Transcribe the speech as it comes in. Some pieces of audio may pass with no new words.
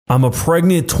I'm a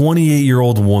pregnant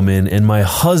 28-year-old woman and my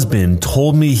husband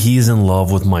told me he's in love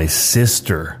with my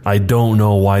sister. I don't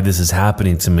know why this is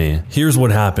happening to me. Here's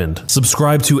what happened.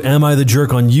 Subscribe to Am I the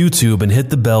Jerk on YouTube and hit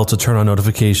the bell to turn on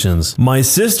notifications. My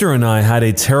sister and I had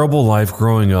a terrible life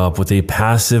growing up with a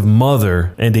passive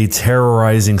mother and a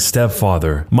terrorizing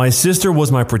stepfather. My sister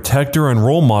was my protector and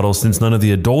role model since none of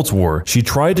the adults were. She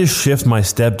tried to shift my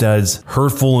stepdad's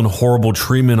hurtful and horrible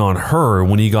treatment on her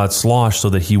when he got sloshed so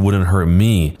that he wouldn't hurt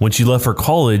me. When she left for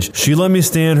college, she let me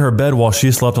stay in her bed while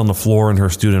she slept on the floor in her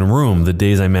student room the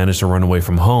days I managed to run away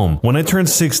from home. When I turned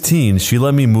 16, she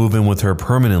let me move in with her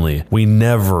permanently. We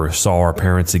never saw our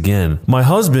parents again. My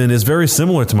husband is very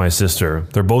similar to my sister.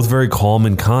 They're both very calm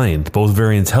and kind, both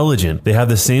very intelligent. They have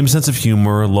the same sense of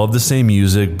humor, love the same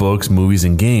music, books, movies,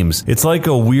 and games. It's like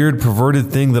a weird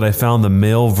perverted thing that I found the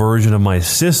male version of my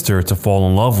sister to fall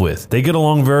in love with. They get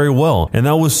along very well, and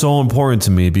that was so important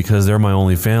to me because they're my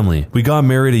only family. We got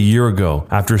married a year ago,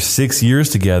 after 6 years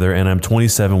together, and I'm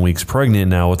 27 weeks pregnant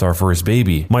now with our first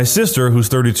baby. My sister, who's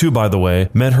 32 by the way,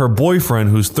 met her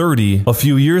boyfriend who's 30 a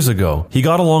few years ago. He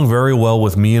got along very well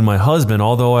with me and my husband,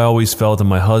 although I always felt that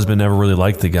my husband never really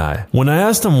liked the guy. When I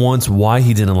asked him once why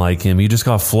he didn't like him, he just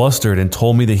got flustered and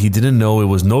told me that he didn't know it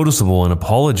was noticeable and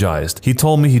apologized. He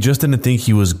told me he just didn't think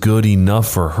he was good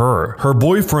enough for her. Her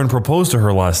boyfriend proposed to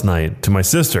her last night, to my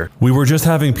sister. We were just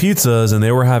having pizzas and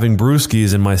they were having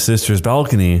brewskis in my sister's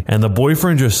balcony, and the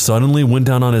boyfriend just suddenly went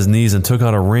down on his knees and took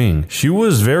out a ring. She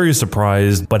was very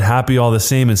surprised, but happy all the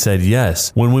same and said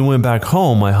yes. When we went back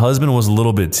home, my husband was a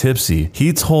little bit tipsy.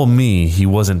 He told me he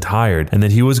wasn't tired and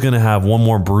that he was going to have one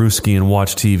more brewski and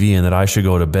watch TV and that I should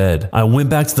go to bed. I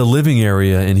went back to the living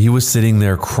area and he was sitting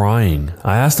there crying.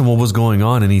 I asked him what was going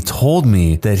on and he told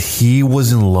me that he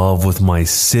was in love with my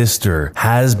sister,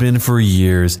 has been for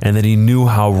years, and that he knew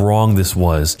how wrong this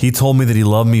was. He told me that he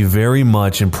loved me very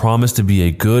much and promised to be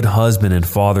a good husband and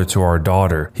father to our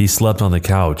daughter. He slept on the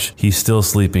couch. He's still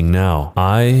sleeping now.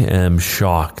 I am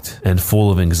shocked and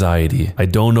full of anxiety. I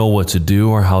don't know what to do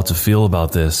or how to feel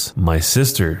about this. My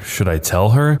sister, should I tell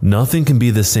her? Nothing can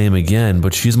be the same again,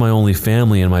 but she's my only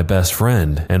family and my best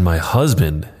friend. And my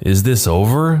husband, is this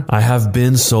over? I have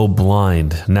been so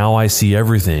blind. Now I see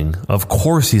everything. Of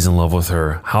course he's in love with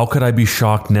her. How could I be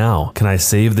shocked now? Can I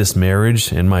save this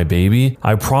marriage and my baby?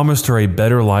 I promised her a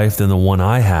better life than the one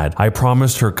I had. I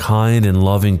promised her kind and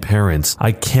loving parents.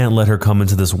 I can't let her come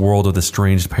into this world with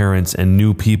estranged parents and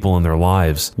new people in their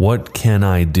lives. What can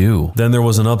I do? Then there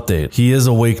was an update. He is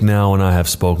awake now and I have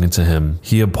spoken to him.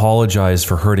 He apologized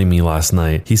for hurting me last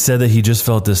night. He said that he just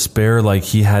felt despair, like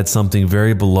he had something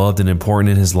very beloved and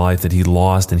important in his life that he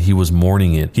lost and he was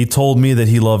mourning it. He told me that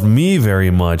he loved me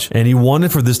very much and he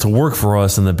wanted for this to work for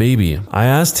us and the baby. I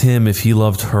asked him if he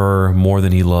loved her more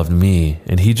than he loved me,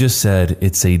 and he just said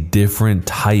it's a different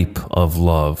type of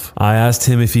love. I asked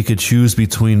him if he could choose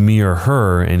between me or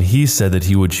her, and he said that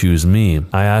he would choose me.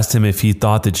 I asked him if he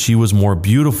thought that she was more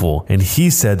beautiful, and he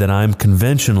said that I'm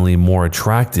conventionally more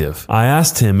attractive. I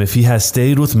asked him if he has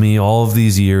stayed with me all of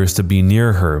these years to be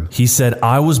near her. He said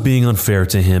I was being unfair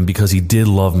to him because he did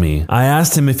love me. I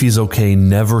asked him if he's okay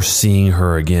never seeing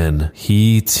her again.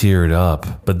 He teared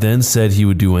up, but then said he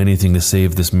would do anything to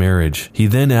save this marriage. He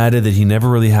then added that he never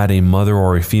really had a mother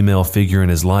or a female figure in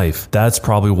his life. That's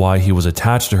probably why he was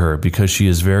attached to her, because she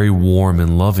is very warm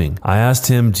and loving. I asked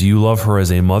him, do you love her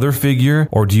as a mother figure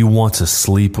or do you want to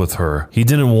sleep with her? He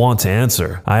didn't want to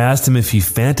answer. I asked him if he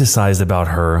fantasized about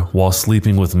her while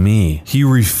sleeping with me. He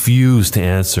refused to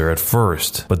answer at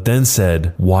first, but then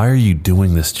said, why are you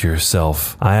doing this to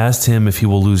yourself? I asked him if he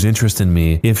will lose interest in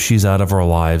me if she's out of our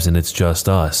lives and it's just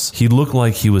us. He looked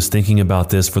like he was thinking about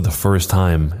this for the first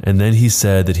time, and then he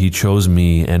said that he chose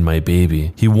me and my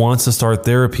baby. He wants to start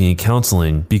therapy and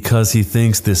counseling because he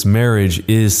thinks this marriage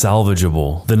is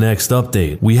salvageable. The next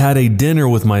update. We had a dinner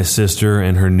with my sister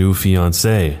and her new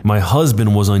fiance. My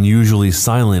husband was unusually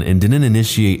silent and didn't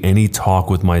initiate any talk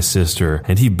with my sister,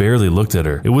 and he barely looked at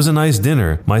her. It was a nice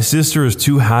dinner. My sister is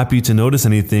too happy to notice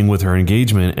anything with her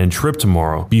engagement and trip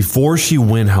tomorrow. Before she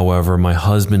went, however, my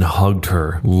husband hugged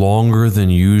her longer than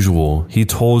usual. He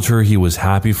told her he was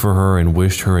happy for her and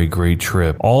wished her a great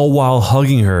trip. All while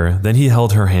hugging her, then he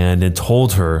held her hand and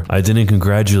told her, I didn't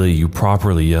congratulate you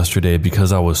properly yesterday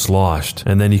because I was sloshed.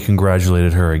 And then he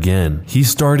congratulated her again. He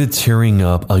started tearing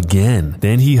up again.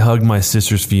 Then he hugged my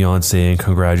sister's fiance and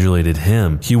congratulated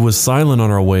him. He was silent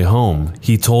on our way home.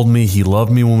 He told me he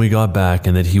loved me when we got back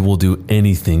and that he will do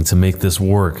anything to make this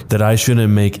work, that I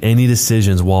shouldn't make any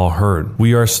decisions while hurt.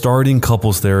 We are starting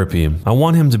couples therapy. I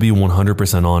want him to be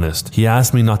 100% honest. He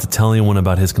asked me not to tell anyone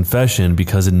about his confession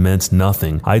because it meant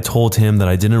nothing. I told him that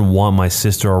I didn't want my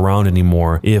sister around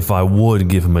anymore if I would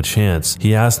give him a a chance.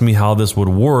 He asked me how this would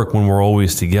work when we're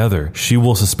always together. She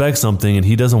will suspect something and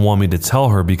he doesn't want me to tell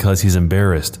her because he's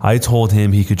embarrassed. I told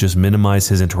him he could just minimize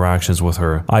his interactions with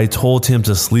her. I told him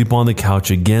to sleep on the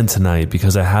couch again tonight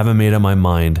because I haven't made up my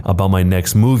mind about my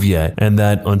next move yet, and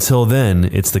that until then,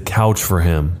 it's the couch for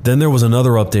him. Then there was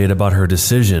another update about her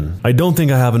decision. I don't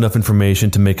think I have enough information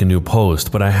to make a new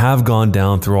post, but I have gone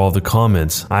down through all the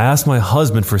comments. I asked my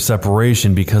husband for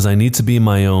separation because I need to be in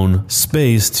my own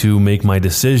space to make my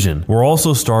decision. We're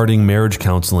also starting marriage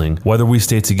counseling. Whether we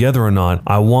stay together or not,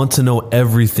 I want to know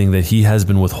everything that he has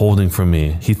been withholding from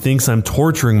me. He thinks I'm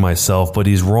torturing myself, but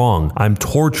he's wrong. I'm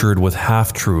tortured with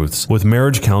half-truths. With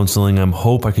marriage counseling, I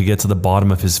hope I could get to the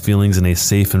bottom of his feelings in a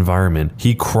safe environment.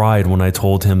 He cried when I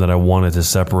told him that I wanted to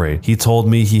separate. He told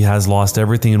me he has lost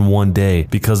everything in one day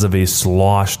because of a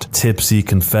sloshed, tipsy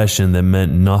confession that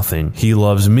meant nothing. He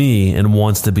loves me and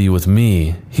wants to be with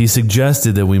me. He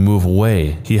suggested that we move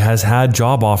away. He has had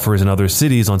job offers in other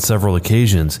cities on several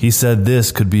occasions. He said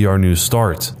this could be our new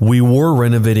start. We were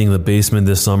renovating the basement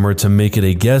this summer to make it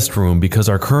a guest room because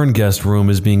our current guest room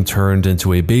is being turned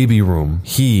into a baby room.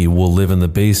 He will live in the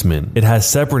basement. It has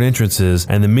separate entrances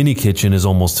and the mini kitchen is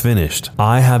almost finished.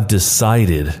 I have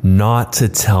decided not to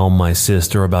tell my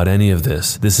sister about any of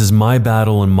this. This is my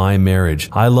battle in my marriage.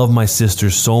 I love my sister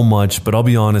so much, but I'll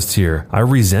be honest here. I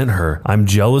resent her. I'm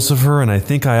jealous of her, and I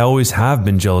think I always have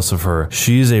been jealous of her.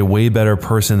 She's a way better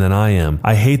person than I am.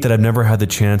 I hate that I've never had the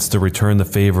chance to return the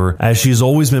favor, as she's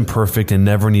always been perfect and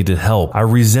never needed help. I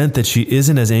resent that she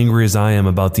isn't as angry as I am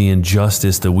about the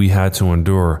injustice that we had to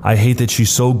endure. I hate that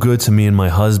she's so good to me and my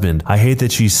husband. I hate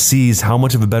that she sees how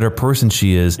much of a better person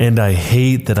she is, and I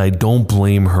hate that I don't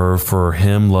blame her for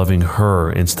him loving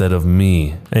her instead of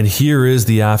me. And here is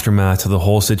the aftermath to the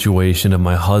whole situation of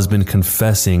my husband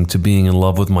confessing to being in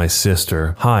love with my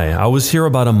sister. Hi, I was here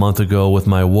about a month ago with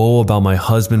my woe about my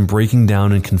husband breaking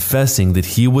down and confessing that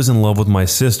he was in love with my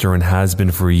sister and has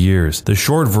been for years. The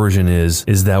short version is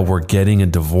that we're getting a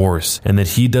divorce and that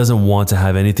he doesn't want to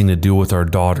have anything to do with our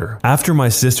daughter. After my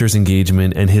sister's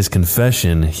engagement and his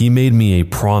confession, he made me a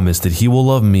promise that he will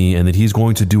love me and that he's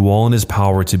going to do all in his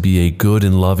power to be a good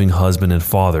and loving husband and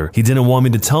father. He didn't want me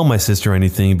to tell my sister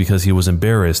anything because he was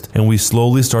embarrassed, and we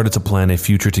slowly started to plan a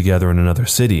future together in another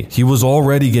city. He was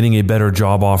already getting a better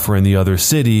job offer in the other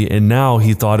city, and now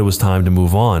he thought it was time to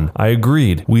move on. I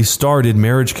agreed. We started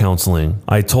marriage counseling.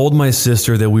 I told my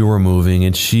sister that we were moving,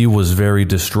 and she was very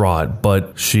distraught,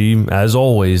 but she, as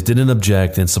always, didn't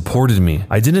object and supported me.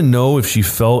 I didn't know if she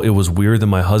felt it was weird that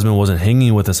my husband wasn't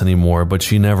hanging with us anymore, but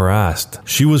she never asked.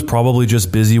 She was probably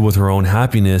just busy with her own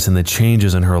happiness and the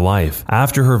changes in her life.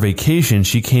 After her vacation,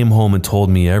 she came home and told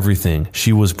me everything.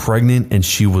 She was pregnant and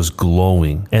she was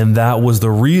glowing. And that was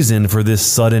the reason for this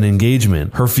sudden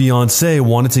engagement. Her fiance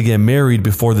wanted to get married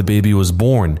before the baby was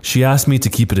born. She asked me to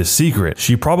keep it a secret.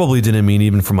 She probably didn't mean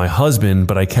even for my husband,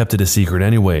 but I kept it a secret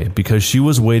anyway, because she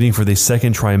was waiting for the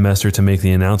second trimester to make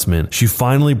the announcement. She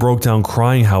finally broke down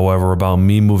crying, however, about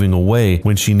me moving away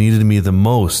when she needed me the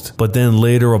most, but then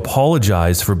later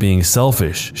apologized for being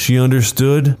selfish. She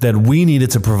understood that we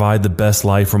needed to provide the best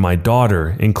life for my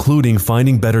daughter, including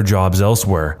finding better jobs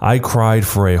elsewhere. I cried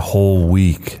for a whole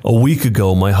week. A week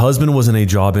ago, my husband was in a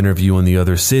job interview in the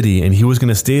other city, and he was going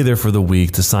to stay there for the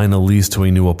week to sign a lease to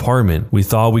a new apartment. We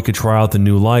thought we could try out the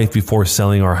new life before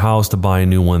selling our house to buy a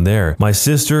new one there. My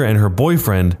sister and her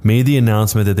boyfriend made the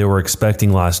announcement that they were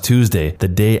expecting last Tuesday, the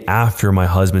day after my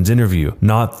husband's interview.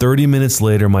 Not 30 minutes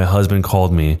later, my husband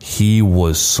called me. He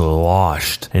was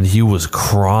sloshed, and he was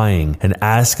crying and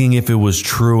asking if it was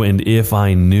true and if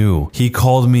I knew. He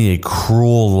called me a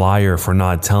cruel liar for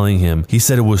not telling him. He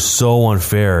said it was so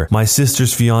unfair. My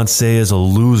sister's fiance is a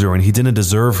loser and he didn't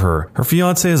deserve her. Her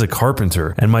fiance is a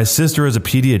carpenter and my sister is a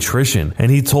pediatrician,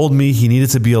 and he told me he needed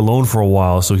to be alone for a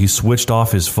while, so he switched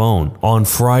off his phone. On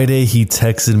Friday, he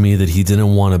texted me that he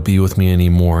didn't want to be with me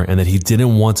anymore and that he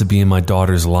didn't want to be in my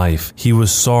daughter's life. He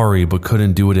was sorry but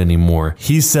couldn't do it anymore.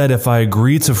 He said if I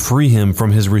agreed to free him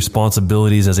from his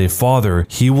responsibilities as a father,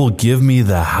 he will give me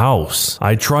the house.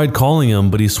 I tried calling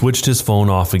him, but he switched his phone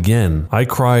off again. I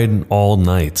cried all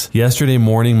night. Yesterday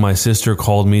morning, my sister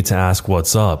called me to ask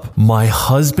what's up. My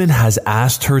husband has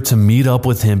asked her to meet up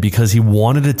with him because he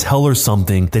wanted to tell her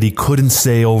something that he couldn't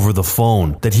say over the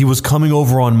phone, that he was coming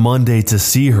over on Monday to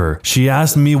see her. She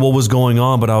asked me what was going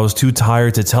on, but I was too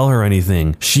tired to tell her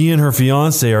anything. She and her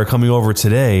fiance are coming over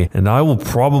today, and I will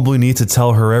probably need to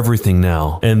tell her everything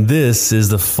now. And this is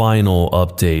the final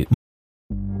update.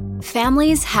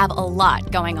 Families have a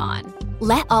lot going on.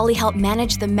 Let Ollie help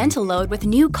manage the mental load with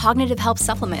new cognitive help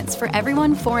supplements for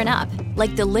everyone 4 and up,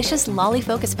 like delicious Lolly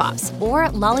Focus Pops or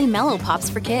Lolly Mellow Pops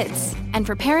for kids. And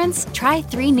for parents, try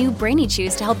 3 new Brainy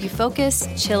Chews to help you focus,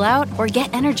 chill out, or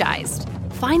get energized.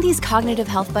 Find these cognitive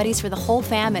health buddies for the whole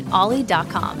fam at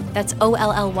ollie.com. That's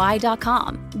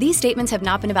OLLY.com. These statements have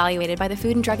not been evaluated by the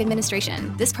Food and Drug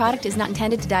Administration. This product is not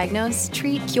intended to diagnose,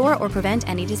 treat, cure, or prevent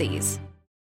any disease.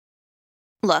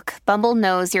 Look, Bumble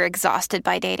knows you're exhausted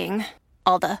by dating.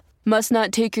 All the, must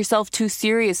not take yourself too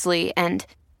seriously, and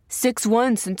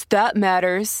 6'1" since that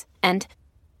matters, and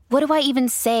what do I even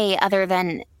say other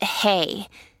than, hey?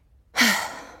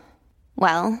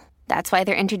 Well, that's why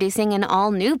they're introducing an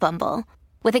all-new Bumble,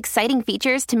 with exciting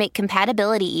features to make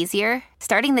compatibility easier,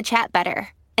 starting the chat better,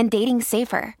 and dating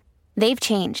safer. They've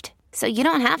changed, so you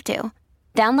don't have to.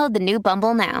 Download the new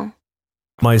Bumble now.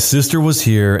 My sister was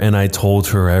here and I told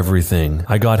her everything.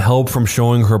 I got help from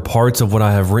showing her parts of what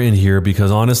I have written here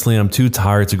because honestly I'm too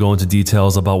tired to go into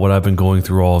details about what I've been going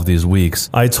through all of these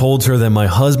weeks. I told her that my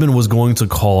husband was going to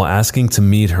call asking to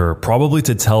meet her, probably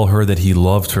to tell her that he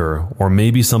loved her, or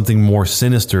maybe something more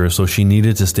sinister so she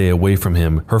needed to stay away from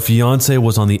him. Her fiance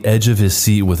was on the edge of his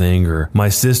seat with anger. My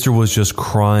sister was just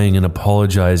crying and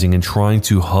apologizing and trying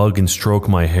to hug and stroke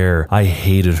my hair. I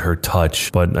hated her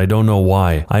touch, but I don't know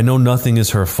why. I know nothing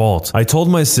is her fault. I told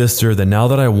my sister that now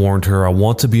that I warned her, I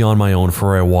want to be on my own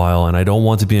for a while and I don't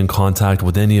want to be in contact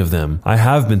with any of them. I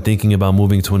have been thinking about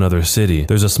moving to another city.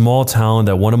 There's a small town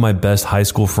that one of my best high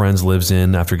school friends lives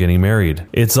in after getting married.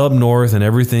 It's up north and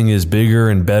everything is bigger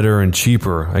and better and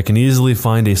cheaper. I can easily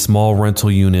find a small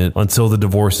rental unit until the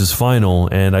divorce is final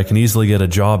and I can easily get a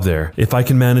job there. If I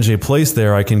can manage a place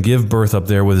there, I can give birth up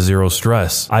there with zero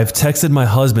stress. I've texted my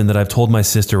husband that I've told my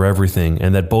sister everything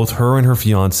and that both her and her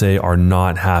fiance are not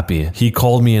happy. He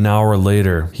called me an hour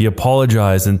later. He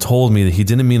apologized and told me that he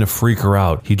didn't mean to freak her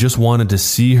out. He just wanted to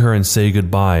see her and say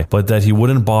goodbye, but that he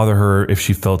wouldn't bother her if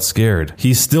she felt scared.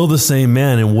 He's still the same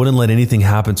man and wouldn't let anything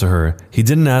happen to her. He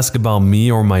didn't ask about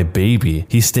me or my baby.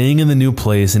 He's staying in the new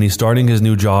place and he's starting his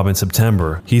new job in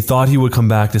September. He thought he would come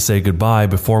back to say goodbye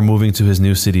before moving to his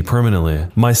new city permanently.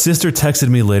 My sister texted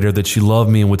me later that she loved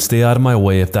me and would stay out of my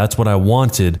way if that's what I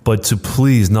wanted, but to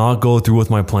please not go through with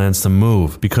my plans to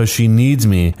move because she needs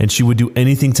me and she would do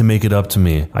anything to make it up to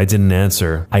me. I didn't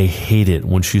answer. I hate it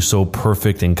when she's so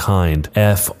perfect and kind.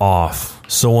 F off.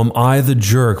 So am I the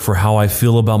jerk for how I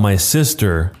feel about my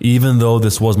sister, even though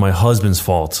this was my husband's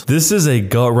fault? This is a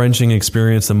gut-wrenching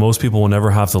experience that most people will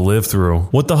never have to live through.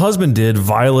 What the husband did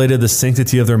violated the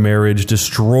sanctity of their marriage,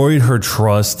 destroyed her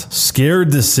trust,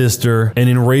 scared the sister, and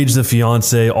enraged the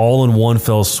fiance all in one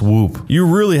fell swoop. You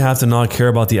really have to not care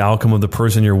about the outcome of the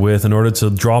person you're with in order to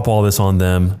drop all this on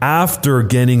them after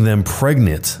getting them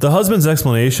pregnant. The husband's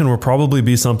explanation will probably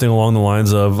be something along the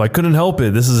lines of, I couldn't help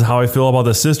it. This is how I feel about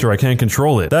the sister. I can't control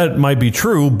it. That might be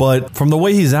true, but from the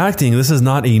way he's acting, this is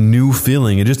not a new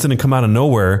feeling. It just didn't come out of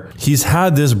nowhere. He's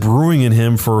had this brewing in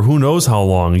him for who knows how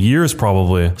long, years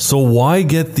probably. So why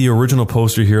get the original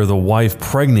poster here, the wife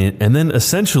pregnant, and then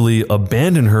essentially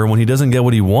abandon her when he doesn't get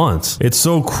what he wants? It's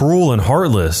so cruel and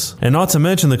heartless. And not to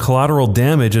mention the collateral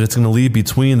damage that it's going to leave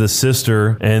between the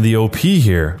sister and the OP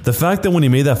here. The fact that when he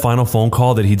made that final phone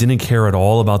call that he didn't care at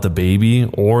all about the baby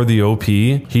or the OP,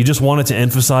 he just wanted to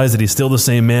emphasize that he's still the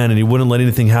same man and he wouldn't let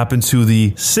anything happen to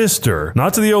the sister,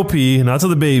 not to the OP, not to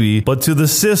the baby, but to the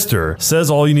sister,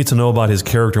 says all you need to know about his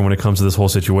character when it comes to this whole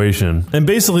situation. And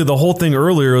basically the whole thing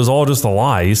earlier is all just a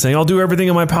lie. He's saying, I'll do everything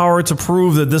in my power to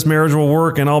prove that this marriage will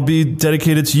work and I'll be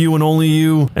dedicated to you and only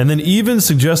you. And then even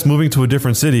suggest moving to a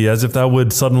different city as if that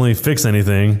would suddenly fix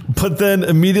anything. But then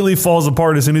immediately falls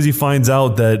apart as soon as he finds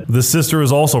out that the sister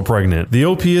is also pregnant. The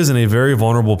OP is in a very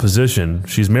vulnerable position.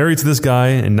 She's married to this guy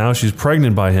and now she's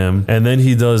pregnant by him. And then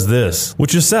he does this.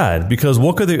 Which is sad, because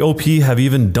what could the OP have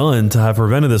even done to have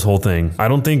prevented this whole thing? I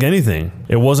don't think anything.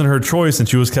 It wasn't her choice and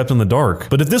she was kept in the dark.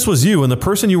 But if this was you and the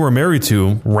person you were married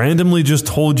to randomly just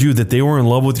told you that they were in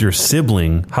love with your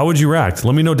sibling, how would you react?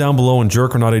 Let me know down below in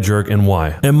Jerk or Not a Jerk and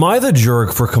why. Am I the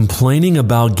jerk for complaining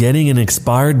about getting an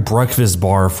expired breakfast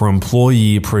bar for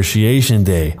Employee Appreciation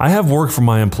Day? I have worked for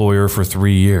my employer for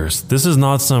 3 years. This is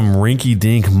not some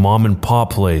rinky-dink mom and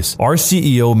pop place. Our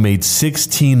CEO made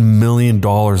 $16 million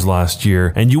last last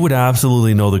year, and you would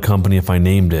absolutely know the company if I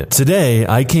named it. Today,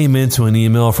 I came into an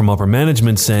email from upper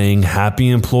management saying Happy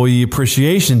Employee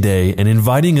Appreciation Day and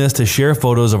inviting us to share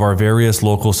photos of our various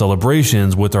local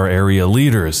celebrations with our area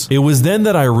leaders. It was then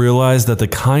that I realized that the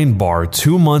Kind Bar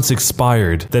 2 months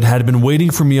expired that had been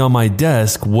waiting for me on my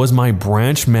desk was my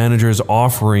branch manager's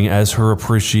offering as her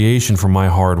appreciation for my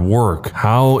hard work.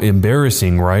 How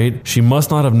embarrassing, right? She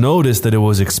must not have noticed that it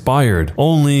was expired.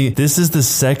 Only, this is the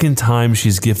second time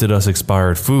she's gifted us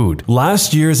expired food.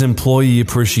 Last year's employee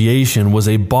appreciation was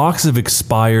a box of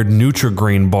expired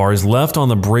Nutri-Grain bars left on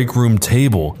the break room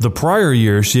table. The prior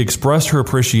year, she expressed her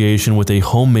appreciation with a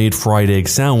homemade fried egg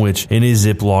sandwich in a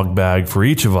Ziploc bag for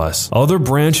each of us. Other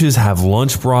branches have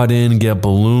lunch brought in, get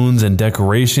balloons and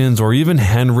decorations, or even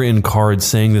handwritten cards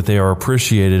saying that they are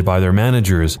appreciated by their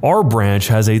managers. Our branch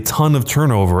has a ton of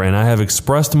turnover, and I have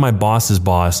expressed to my boss's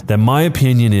boss that my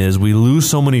opinion is we lose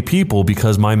so many people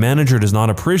because my manager does not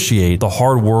appreciate the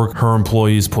hard work her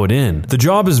employees put in. The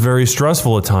job is very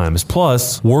stressful at times.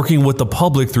 Plus, working with the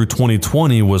public through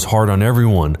 2020 was hard on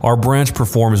everyone. Our branch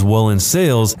performs well in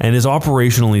sales and is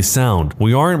operationally sound.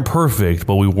 We aren't perfect,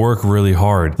 but we work really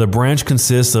hard. The branch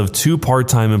consists of 2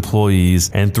 part-time employees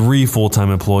and 3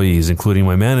 full-time employees, including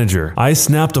my manager. I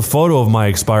snapped a photo of my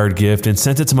expired gift and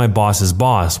sent it to my boss's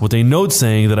boss with a note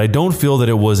saying that I don't feel that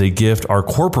it was a gift our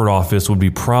corporate office would be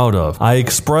proud of. I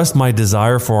expressed my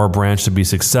desire for our branch to be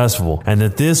successful and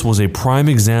that this was a prime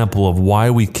example of why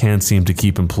we can't seem to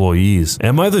keep employees.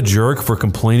 Am I the jerk for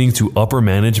complaining to upper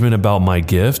management about my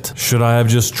gift? Should I have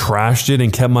just trashed it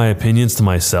and kept my opinions to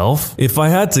myself? If I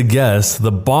had to guess,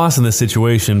 the boss in this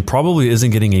situation probably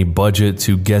isn't getting a budget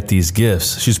to get these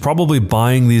gifts. She's probably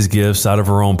buying these gifts out of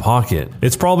her own pocket.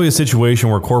 It's probably a situation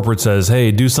where corporate says,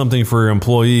 hey, do something for your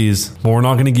employees, but we're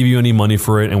not going to give you any money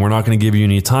for it and we're not going to give you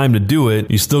any time to do it.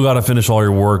 You still got to finish all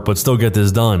your work, but still get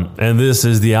this done. And this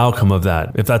is the outcome of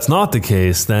that. If that's not the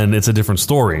case, then it's a different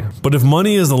story. But if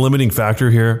money is the limiting factor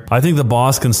here, I think the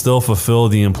boss can still fulfill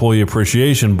the employee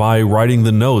appreciation by writing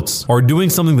the notes or doing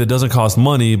something that doesn't cost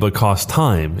money but costs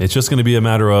time. It's just going to be a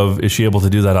matter of, is she able to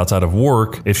do that outside of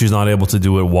work if she's not able to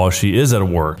do it while she is at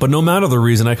work? But no matter the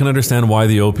reason, I can understand why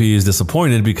the OP is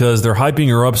disappointed because they're hyping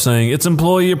her up saying, it's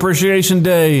Employee Appreciation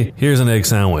Day, here's an egg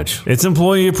sandwich. It's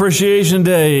Employee Appreciation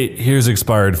Day, here's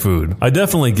expired food. I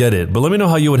definitely get it, but let me know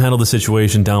how you would handle the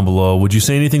situation down below. Would you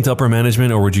say anything to upper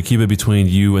management or would you keep it between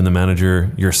you and the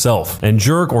manager yourself? And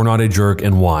jerk or not a jerk,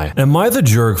 and why? Am I the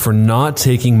jerk for not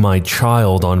taking my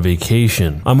child on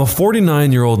vacation? I'm a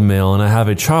 49-year-old male and I have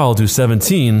a child who's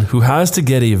 17 who has to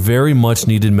get a very much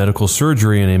needed medical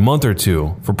surgery in a month or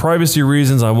two. For privacy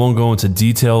reasons, I won't go into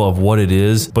detail of what it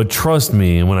is, but trust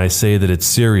me when I say that it's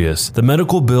serious. The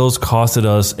medical bills costed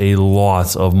us a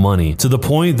lot of money, to the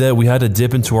point that we had to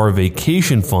dip into our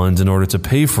vacation funds in order to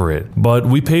pay for it. But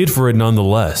we paid for it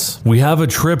nonetheless. We have a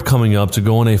trip coming up to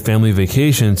go on a family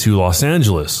vacation to Los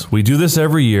Angeles. We do this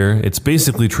every year. It's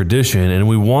basically tradition, and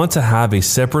we want to have a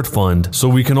separate fund so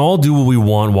we can all do what we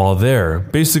want while there.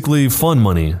 Basically fun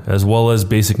money, as well as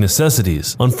basic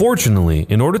necessities. Unfortunately,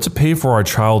 in order to pay for our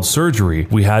child's surgery,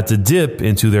 we had to dip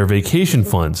into their vacation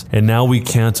funds, and now we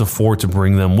can't afford to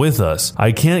bring them with us.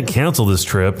 I can't cancel this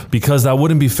trip because that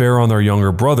wouldn't be fair on our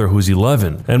younger brother who's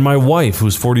 11, and my wife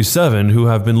who's 47, who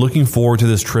have been looking forward to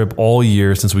this trip all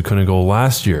year since we couldn't go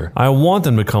last year. I want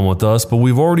them to come with us, but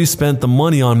we've already spent the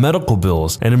money on medical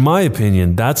bills, and in my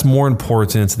opinion, that's more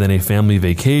important than a family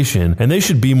vacation, and they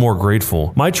should be more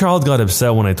grateful. My child got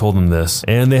upset when I told them this,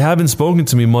 and they haven't spoken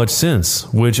to me much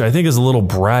since, which I think is a little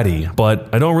bratty, but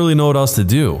I don't really know what else to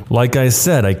do. Like I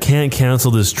said, I can't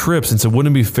cancel this trip since it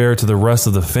wouldn't be fair to the rest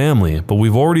of the family, but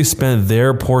we've already spent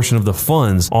their portion of the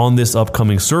funds on this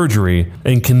upcoming surgery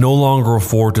and can no longer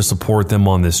afford to support them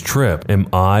on this trip. Am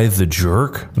I the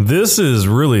jerk? This is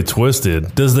really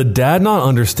twisted. Does the dad not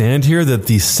understand here that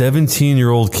the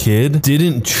 17-year-old kid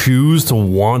didn't choose to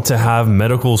want to have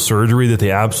medical surgery that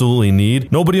they absolutely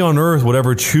need? Nobody on earth would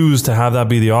ever choose to have that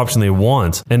be the option they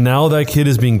want. And now that kid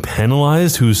is being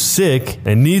penalized who's sick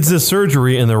and needs this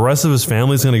surgery, and the rest of his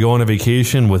family is going to go on a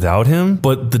vacation without him?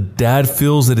 But the dad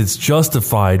feels that it's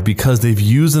justified because they've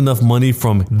used enough money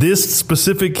from this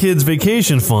specific kid's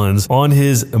vacation funds on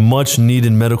his much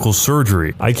needed medical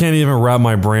surgery. I can't even wrap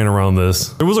my brain around this.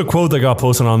 There was a quote that got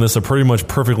posted on this that pretty much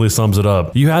perfectly sums it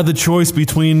up. You had the choice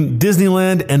between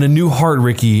Disneyland and a new heart,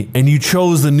 Ricky, and you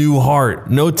chose the new heart.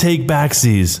 No take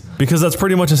backsies. Because that's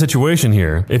pretty much a situation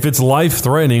here. If it's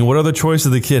life-threatening, what other choice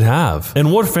does the kid have?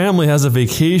 And what family has a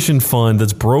vacation fund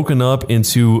that's broken up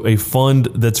into a fund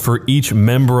that's for each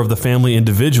member of the family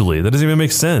individually? That doesn't even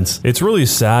make sense. It's really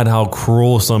sad how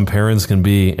cruel some parents can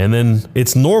be. And then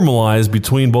it's normalized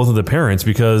between both of the parents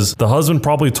because the husband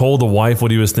probably told the wife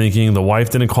what he was thinking. The wife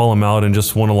didn't call him out and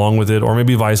just went along with it, or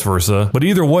maybe vice versa. But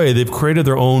either way, they've created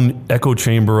their own echo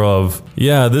chamber of,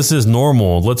 yeah, this is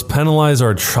normal. Let's penalize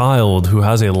our child who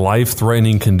has a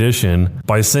life-threatening condition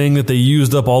by saying that they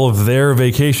used up all of their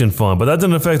vacation fund. But that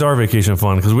didn't affect our vacation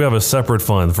fund because we have a separate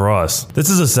fund for us. This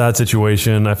is a sad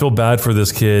situation. I feel bad for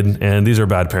this kid, and these are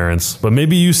bad parents. But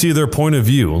maybe you see their point of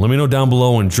view. Let me know down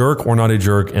below in jerk or not a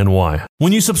jerk and why.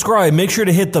 When you subscribe, make sure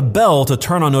to hit the bell to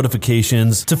turn on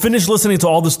notifications. To finish listening to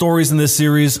all the stories in this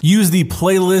series, use the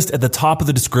playlist at the top of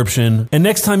the description. And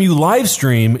next time you live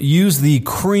stream, use the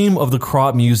Cream of the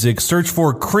Crop music. Search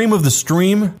for Cream of the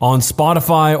Stream on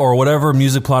Spotify or whatever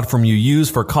music platform you use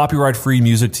for copyright-free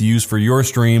music to use for your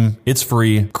stream. It's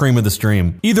free. Cream of the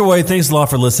Stream. Either way, thanks a lot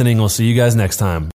for listening. I'll see you guys next time.